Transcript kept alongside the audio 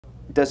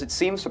Does it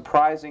seem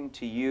surprising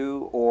to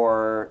you,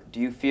 or do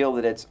you feel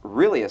that it's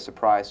really a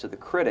surprise to the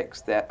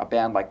critics that a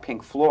band like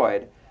Pink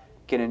Floyd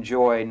can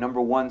enjoy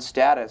 #1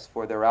 status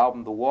for their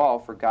album The Wall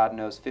for God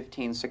knows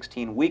 15,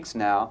 16 weeks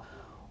now,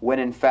 when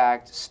in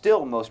fact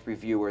still most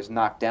reviewers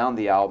knock down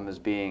the album as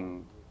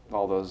being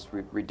all those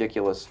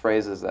ridiculous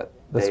phrases that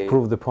That's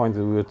prove the point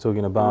that we were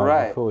talking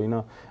about before, you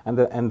know.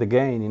 And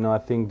again, you know, I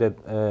think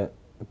that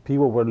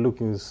people were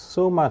looking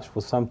so much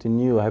for something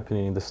new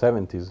happening in the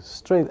 70s.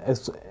 Straight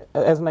as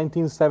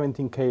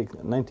 1970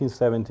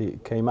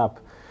 came up,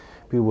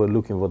 people were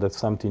looking for that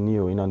something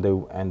new, you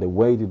know, and they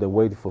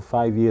waited for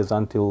 5 years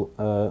until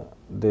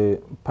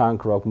the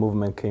punk rock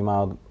movement came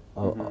out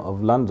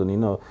of London, you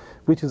know,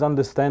 which is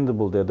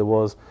understandable. That there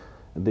was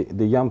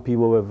the young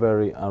people were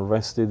very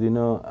unrested, you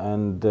know,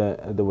 and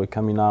they were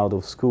coming out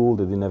of school.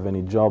 They didn't have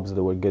any jobs.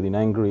 They were getting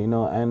angry, you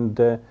know, and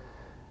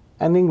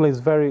in England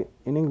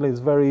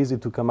it's very easy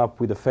to come up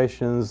with the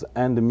fashions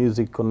and the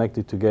music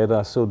connected together.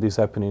 I saw this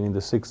happening in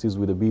the 60s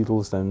with the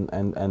Beatles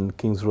and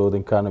King's Road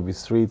and Carnaby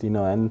Street, you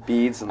know, and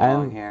beads and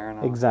long hair and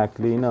all.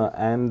 Exactly, you know,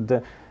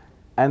 and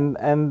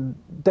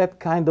that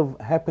kind of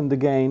happened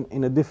again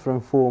in a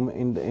different form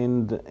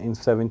in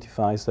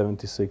 75,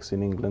 76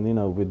 in England, you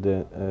know, with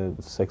the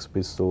Sex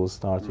Pistols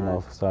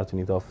starting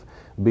it off,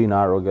 being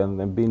arrogant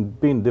and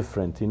being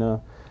different, you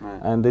know.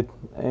 And it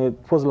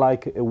was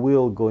like a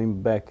wheel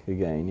going back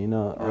again, you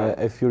know.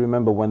 If you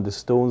remember when the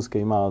Stones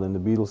came out and the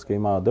Beatles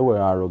came out, they were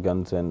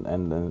arrogant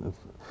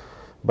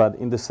but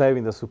in the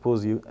 70s, I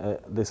suppose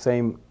the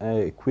same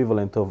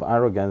equivalent of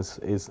arrogance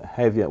was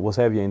heavier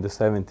in the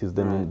 70s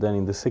than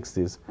in the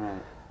 60s.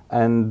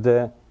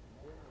 And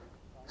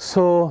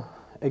so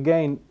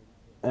again,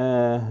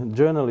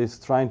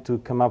 journalists trying to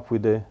come up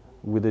with a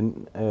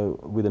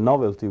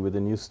novelty, with a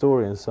new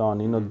story and so on,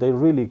 you know, they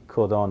really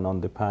caught on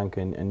the punk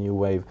and new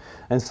wave.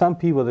 And some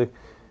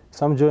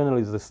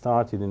journalists that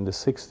started in the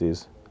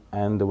 60s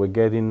and they were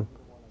getting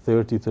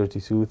 30,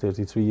 32,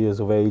 33 years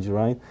of age,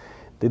 right?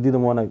 They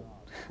didn't want to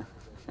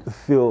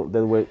feel that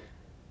they were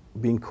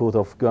being caught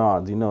off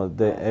guard, you know,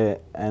 that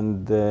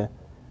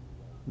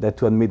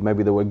to admit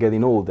maybe they were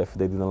getting old if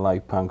they didn't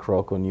like punk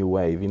rock or new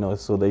wave, you know,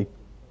 so they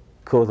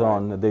caught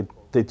on.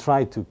 They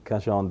tried to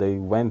catch on. They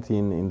went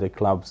in the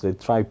clubs. They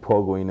tried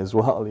pogoing as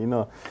well, you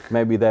know.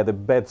 Maybe they had a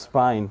bad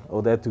spine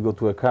or they had to go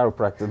to a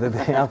chiropractor the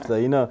day after,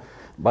 you know.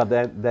 But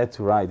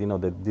that's right, you know,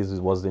 that this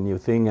was the new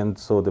thing, and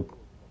so the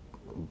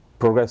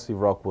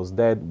progressive rock was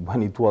dead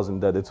when it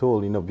wasn't dead at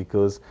all, you know,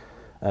 because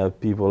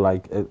people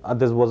like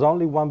there was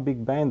only one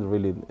big band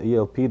really,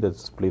 ELP, that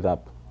split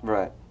up.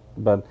 Right.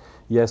 But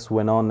Yes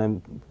went on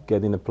and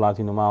getting a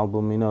platinum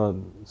album, you know.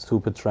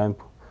 Supertramp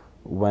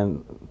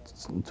went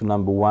to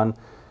 #1.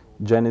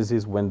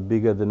 Genesis went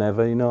bigger than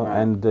ever, you know,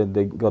 and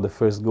they got the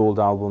first gold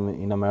album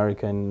in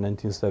America in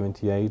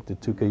 1978. They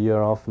took a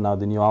year off. Now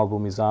the new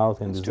album is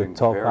out, and it's a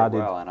top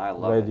added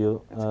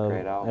radio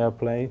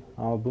airplay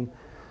album.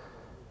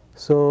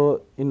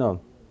 So, you know,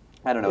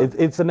 I don't know.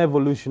 It's an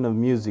evolution of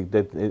music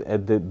that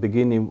at the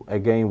beginning,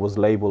 again, was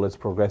labeled as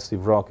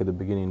progressive rock at the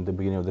beginning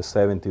of the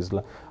 70s.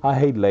 I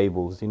hate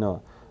labels, you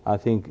know. I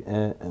think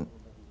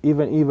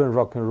even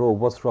rock and roll,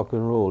 what's rock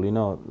and roll, you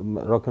know?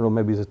 Rock and roll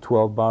maybe is a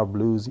 12-bar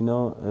blues, you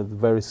know,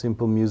 very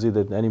simple music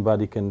that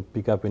anybody can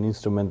pick up an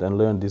instrument and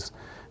learn these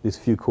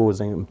few chords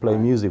and play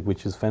music,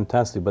 which is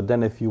fantastic. But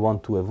then if you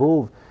want to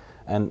evolve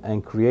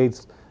and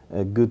create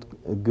good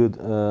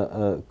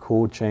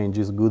chord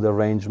changes, good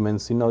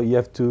arrangements, you know, you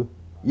have to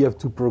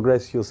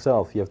progress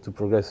yourself. You have to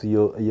progress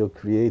your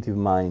creative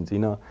mind, you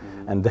know,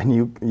 and then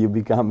you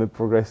become a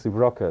progressive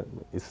rocker.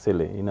 It's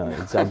silly, you know.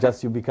 It's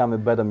just you become a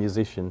better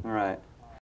musician. Right.